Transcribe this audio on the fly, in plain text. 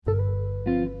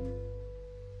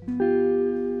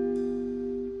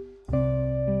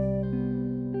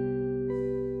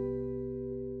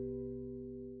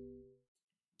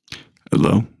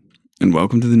Hello, and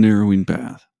welcome to the Narrowing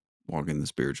Path, walking the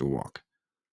spiritual walk.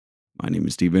 My name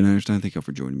is Stephen Einstein. Thank you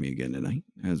for joining me again tonight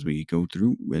as we go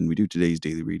through and we do today's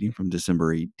daily reading from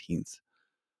December 18th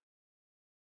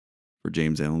for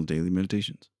James Allen's Daily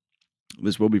Meditations.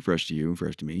 This will be fresh to you,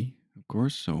 fresh to me, of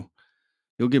course, so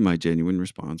you'll get my genuine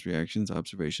response, reactions,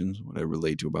 observations, what I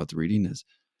relate to about the reading is.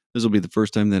 This will be the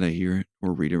first time that I hear it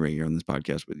or read it right here on this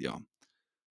podcast with y'all.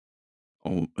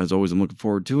 As always, I'm looking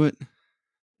forward to it.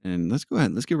 And let's go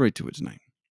ahead. Let's get right to it tonight.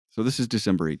 So this is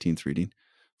December 18th reading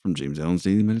from James Allen's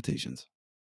Daily Meditations.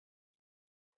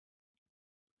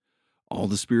 All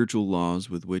the spiritual laws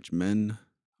with which men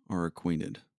are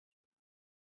acquainted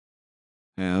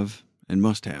have and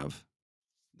must have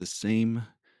the same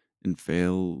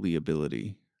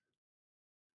infallibility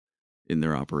in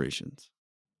their operations.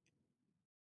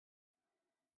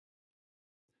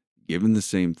 Given the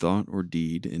same thought or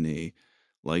deed in a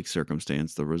like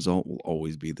circumstance, the result will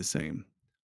always be the same.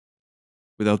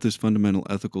 Without this fundamental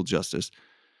ethical justice,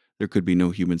 there could be no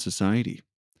human society,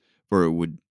 for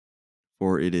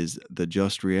it is the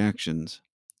just reactions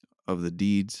of the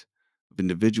deeds of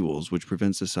individuals which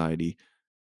prevent society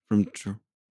from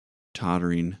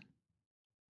tottering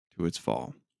to its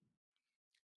fall.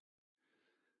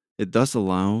 It thus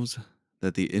allows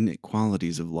that the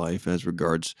inequalities of life as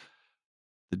regards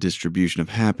the distribution of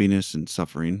happiness and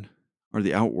suffering are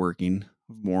the outworking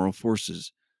of moral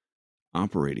forces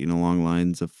operating along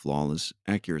lines of flawless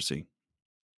accuracy.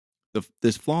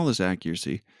 This flawless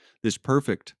accuracy, this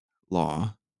perfect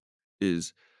law,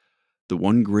 is the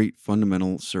one great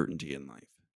fundamental certainty in life,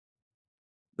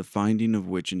 the finding of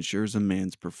which ensures a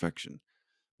man's perfection,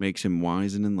 makes him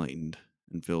wise and enlightened,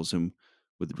 and fills him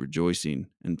with rejoicing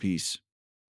and peace.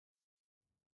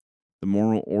 The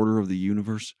moral order of the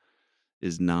universe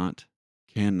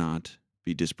cannot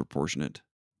be disproportionate,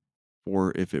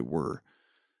 for if it were,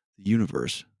 the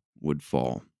universe would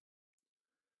fall.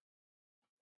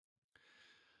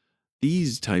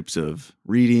 These types of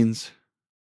readings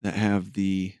that have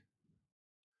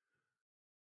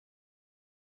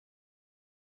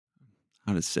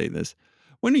how to say this,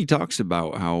 when he talks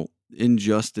about how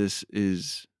injustice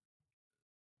is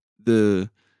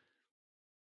the,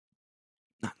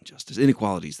 not injustice,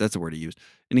 inequalities, that's the word he used.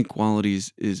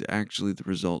 Inequalities is actually the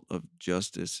result of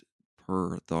justice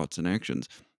per thoughts and actions.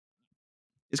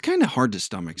 It's kind of hard to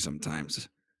stomach sometimes,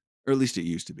 or at least it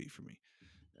used to be for me,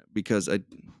 because I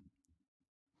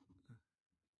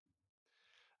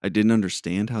didn't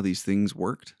understand how these things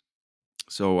worked.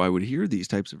 So I would hear these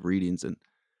types of readings and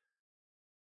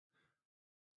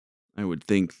I would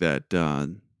think that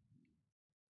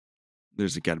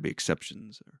there's got to be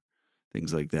exceptions or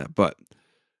things like that. But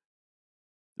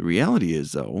the reality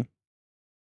is, though,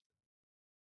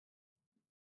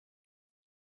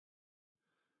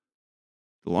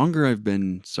 the longer I've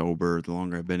been sober, the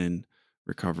longer I've been in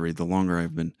recovery, the longer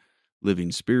I've been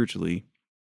living spiritually,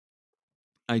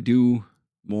 I do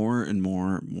more and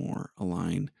more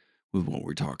align with what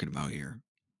we're talking about here.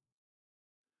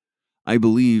 I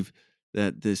believe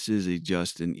that this is a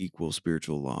just and equal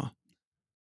spiritual law.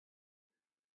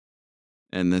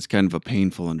 And that's kind of a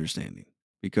painful understanding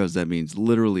because that means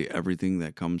literally everything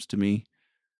that comes to me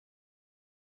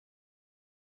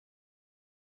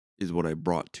is what I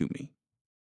brought to me.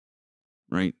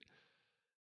 Right?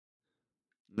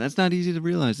 That's not easy to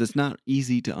realize. That's not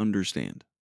easy to understand.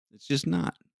 It's just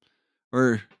not.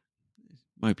 Or it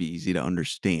might be easy to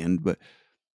understand, but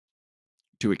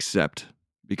to accept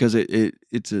because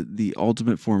it's the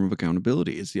ultimate form of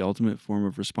accountability. It's the ultimate form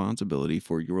of responsibility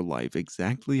for your life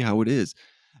exactly how it is.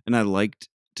 And I liked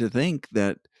to think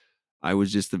that I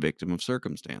was just the victim of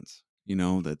circumstance.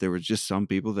 That there was just some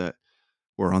people that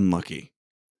were unlucky.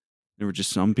 There were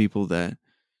just some people that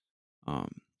um,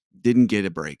 didn't get a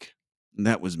break. And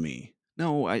that was me.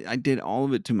 No, I did all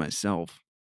of it to myself.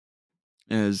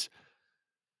 As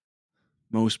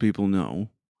most people know,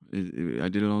 I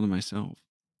did it all to myself.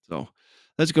 So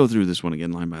let's go through this one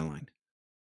again, line by line.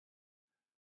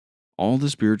 All the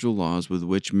spiritual laws with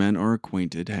which men are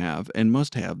acquainted have and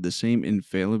must have the same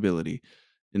infallibility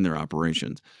in their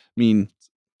operations. I mean,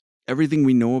 everything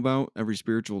we know about, every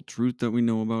spiritual truth that we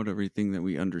know about, everything that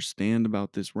we understand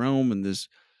about this realm and this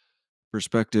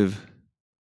perspective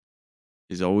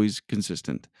is always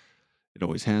consistent. It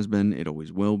always has been. It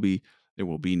always will be. There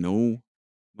will be no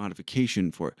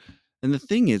modification for it. And the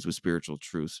thing is with spiritual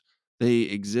truths, they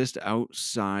exist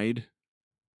outside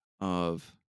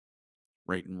of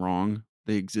right and wrong.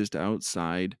 They exist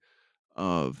outside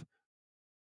of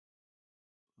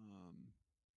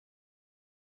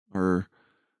our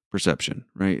perception,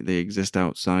 right? They exist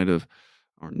outside of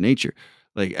our nature.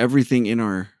 Like everything in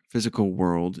our physical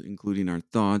world, including our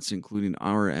thoughts, including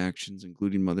our actions,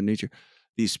 including Mother Nature,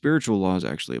 these spiritual laws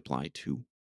actually apply too.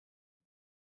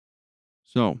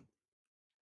 So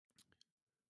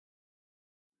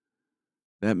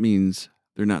that means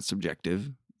they're not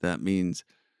subjective. That means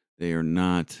they are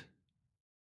not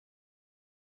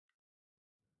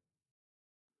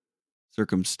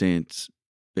circumstance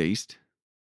based.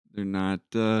 They're not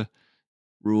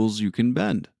rules you can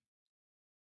bend.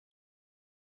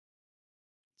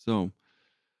 So,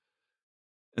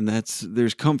 and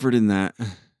there's comfort in that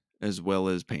as well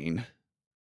as pain.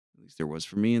 At least there was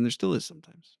for me, and there still is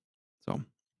sometimes. So,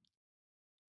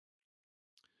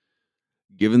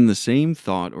 given the same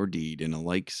thought or deed in a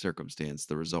like circumstance,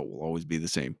 the result will always be the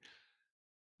same.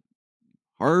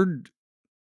 Hard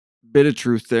bit of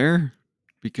truth there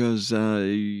because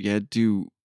you had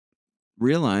to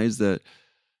realize that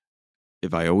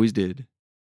if I always did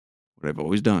what I've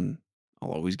always done,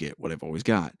 I'll always get what I've always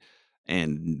got.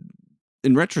 And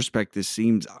in retrospect, this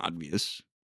seems obvious,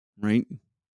 right?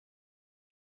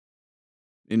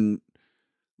 In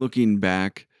looking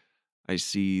back, I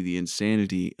see the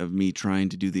insanity of me trying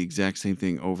to do the exact same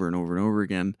thing over and over and over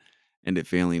again and it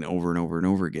failing over and over and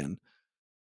over again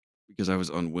because I was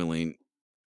unwilling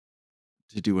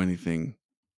to do anything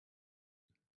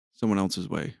someone else's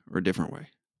way or a different way.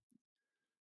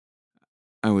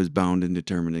 I was bound and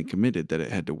determined and committed that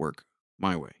it had to work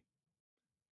my way,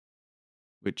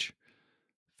 which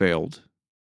failed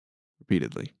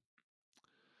repeatedly.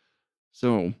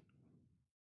 So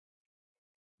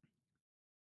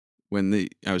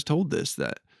I was told this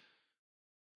that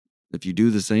if you do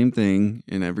the same thing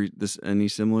in any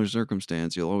similar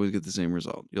circumstance, you'll always get the same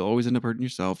result. You'll always end up hurting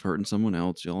yourself, hurting someone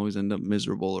else. You'll always end up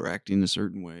miserable or acting a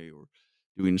certain way or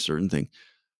doing a certain thing.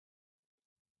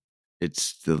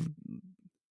 It's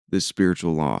this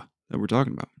spiritual law that we're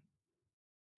talking about.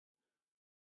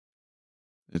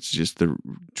 It's just the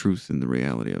truth and the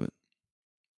reality of it.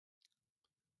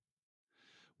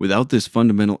 Without this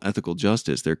fundamental ethical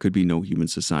justice, there could be no human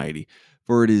society,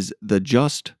 for it is the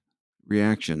just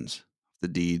reactions, the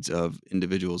deeds of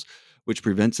individuals, which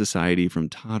prevent society from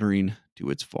tottering to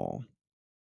its fall.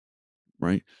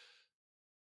 Right?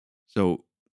 So,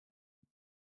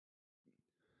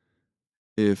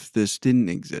 if this didn't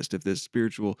exist, if this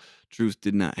spiritual truth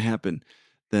did not happen,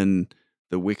 then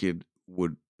the wicked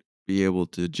would be able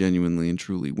to genuinely and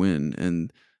truly win,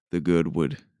 and the good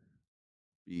would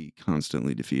be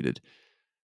constantly defeated.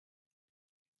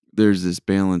 There's this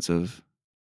balance of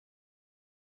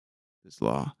this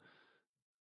law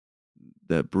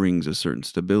that brings a certain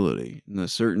stability and a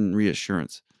certain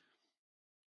reassurance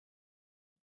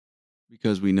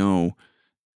because we know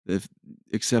if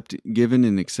given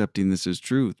and accepting this as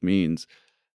truth means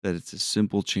that it's a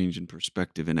simple change in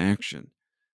perspective and action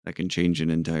that can change an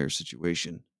entire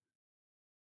situation.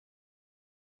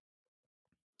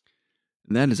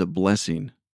 And that is a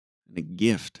blessing and a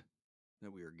gift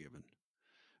that we are given,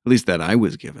 at least that I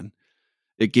was given.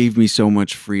 It gave me so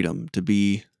much freedom to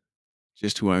be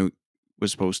just who I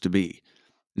was supposed to be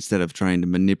instead of trying to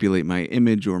manipulate my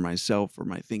image or myself or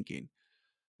my thinking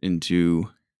into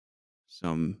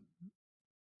some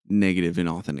negative,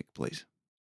 inauthentic place.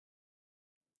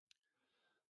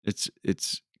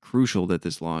 It's crucial that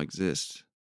this law exists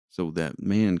so that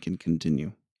man can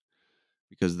continue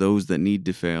because those that need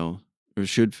to fail or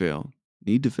should fail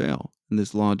need to fail, and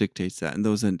this law dictates that. And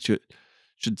those that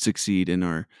should succeed and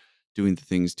are doing the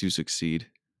things to succeed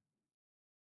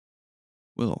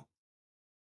will.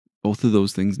 Both of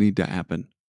those things need to happen.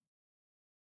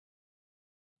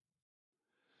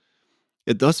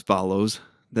 It thus follows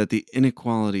that the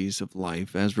inequalities of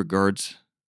life as regards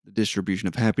the distribution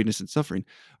of happiness and suffering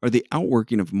are the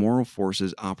outworking of moral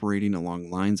forces operating along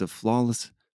lines of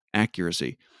flawless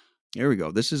accuracy. There we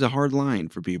go. This is a hard line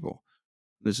for people.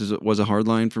 Was a hard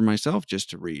line for myself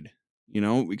just to read,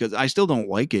 because I still don't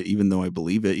like it, even though I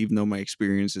believe it, even though my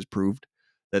experience has proved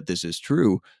that this is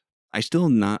true. I still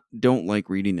not don't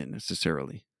like reading it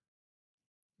necessarily.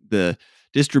 The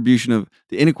distribution of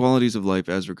the inequalities of life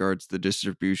as regards the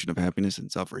distribution of happiness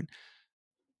and suffering.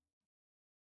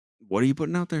 What are you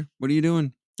putting out there? What are you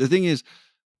doing? The thing is,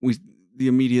 we the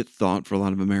immediate thought for a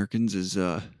lot of Americans is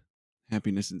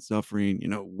happiness and suffering,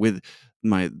 with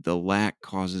the lack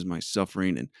causes my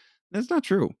suffering. And that's not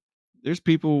true. There's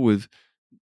people with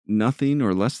nothing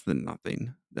or less than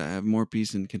nothing that have more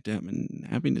peace and contentment and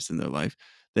happiness in their life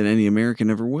than any American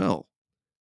ever will.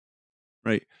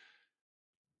 Right.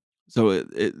 So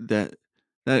that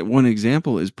one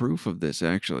example is proof of this,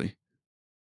 actually.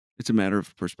 It's a matter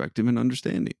of perspective and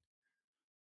understanding.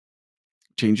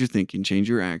 Change your thinking, change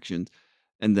your actions,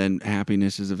 and then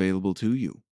happiness is available to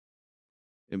you.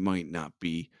 It might not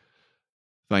be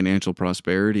financial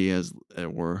prosperity as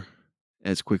or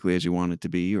as quickly as you want it to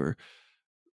be, or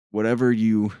whatever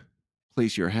you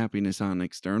place your happiness on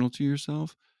external to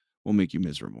yourself will make you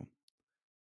miserable.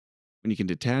 When you can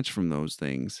detach from those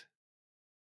things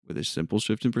with a simple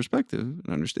shift in perspective and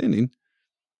understanding,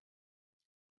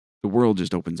 the world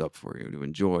just opens up for you to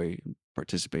enjoy and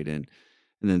participate in.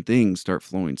 And then things start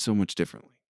flowing so much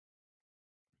differently.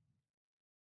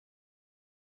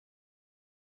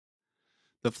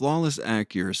 The flawless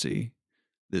accuracy,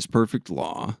 this perfect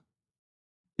law,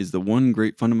 is the one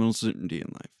great fundamental certainty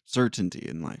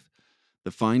in life,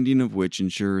 the finding of which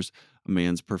ensures a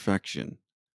man's perfection,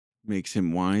 makes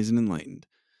him wise and enlightened,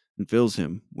 and fills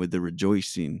him with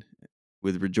rejoicing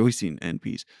and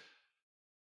peace.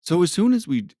 So as soon as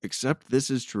we accept this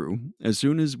is true, as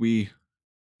soon as we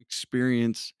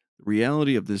experience the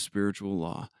reality of this spiritual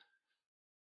law,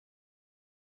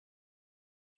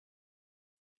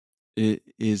 it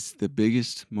is the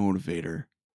biggest motivator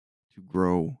to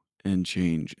grow and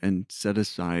change and set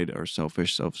aside our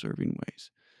selfish, self serving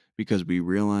ways because we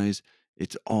realize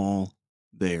it's all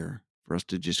there for us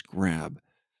to just grab.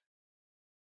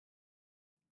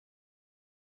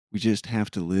 We just have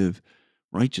to live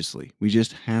righteously. We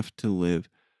just have to live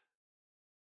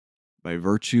by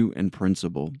virtue and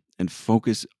principle and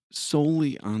focus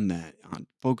solely on that,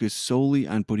 focus solely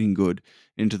on putting good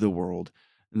into the world,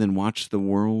 and then watch the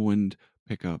whirlwind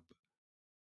pick up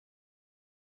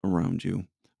around you.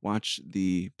 Watch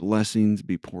the blessings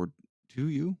be poured to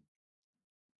you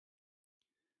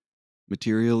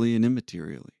materially and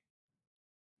immaterially.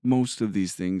 Most of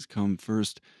these things come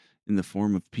first in the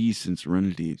form of peace and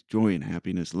serenity, joy and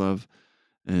happiness, love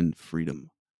and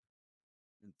freedom.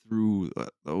 And through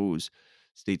those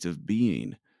states of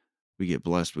being, we get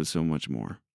blessed with so much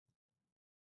more.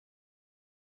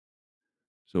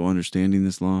 So, understanding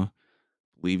this law,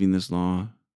 believing this law,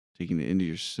 taking it into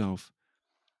yourself,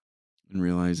 and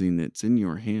realizing that it's in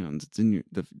your hands, it's in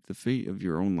the fate of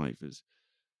your own life is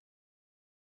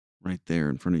right there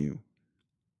in front of you.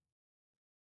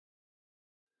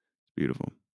 It's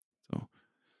beautiful. So,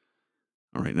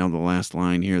 all right, now the last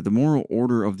line here. The moral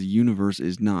order of the universe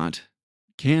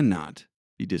cannot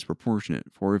be disproportionate,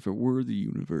 for if it were, the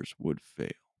universe would fail.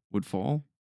 Would fall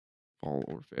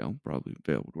or fail. Probably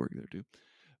fail would work there too.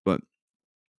 But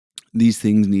these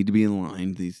things need to be in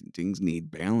line. These things need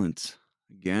balance.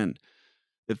 Again,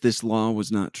 if this law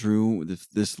was not true, if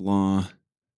this law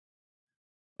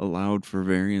allowed for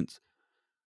variance,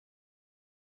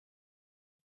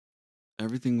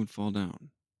 everything would fall down.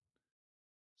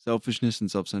 Selfishness and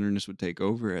self-centeredness would take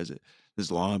over as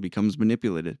this law becomes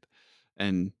manipulated,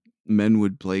 and men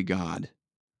would play God.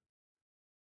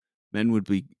 Men would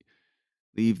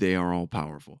believe they are all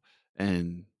powerful,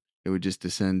 and it would just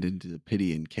descend into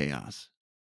pity and chaos.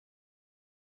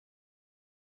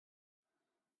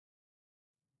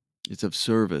 It's of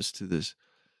service to this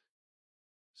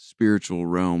spiritual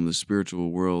realm, this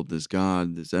spiritual world, this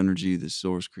God, this energy, this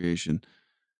source creation,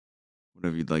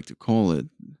 whatever you'd like to call it.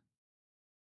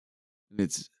 And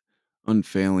its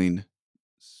unfailing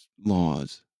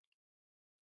laws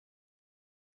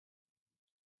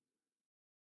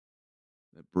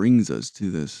that brings us to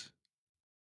this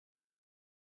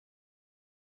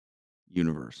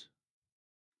universe,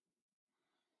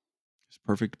 this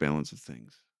perfect balance of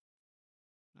things,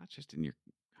 not just in your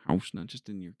house, not just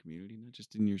in your community, not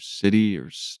just in your city or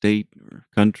state or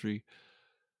country,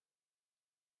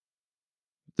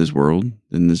 this world,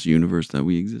 in this universe that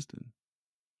we exist in.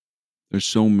 There's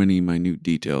so many minute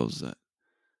details that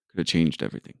could have changed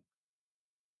everything.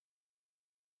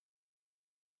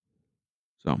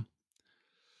 So,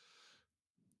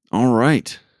 all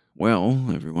right.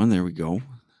 Well, everyone, there we go.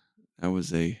 That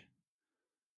was a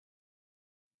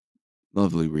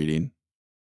lovely reading.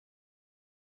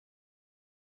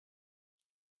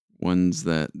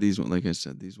 Like I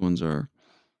said, these ones are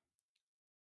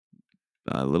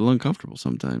a little uncomfortable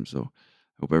sometimes. So,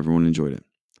 I hope everyone enjoyed it.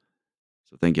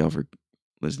 So, thank y'all for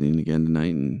listening again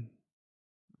tonight, and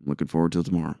I'm looking forward till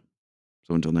tomorrow.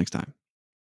 So, until next time.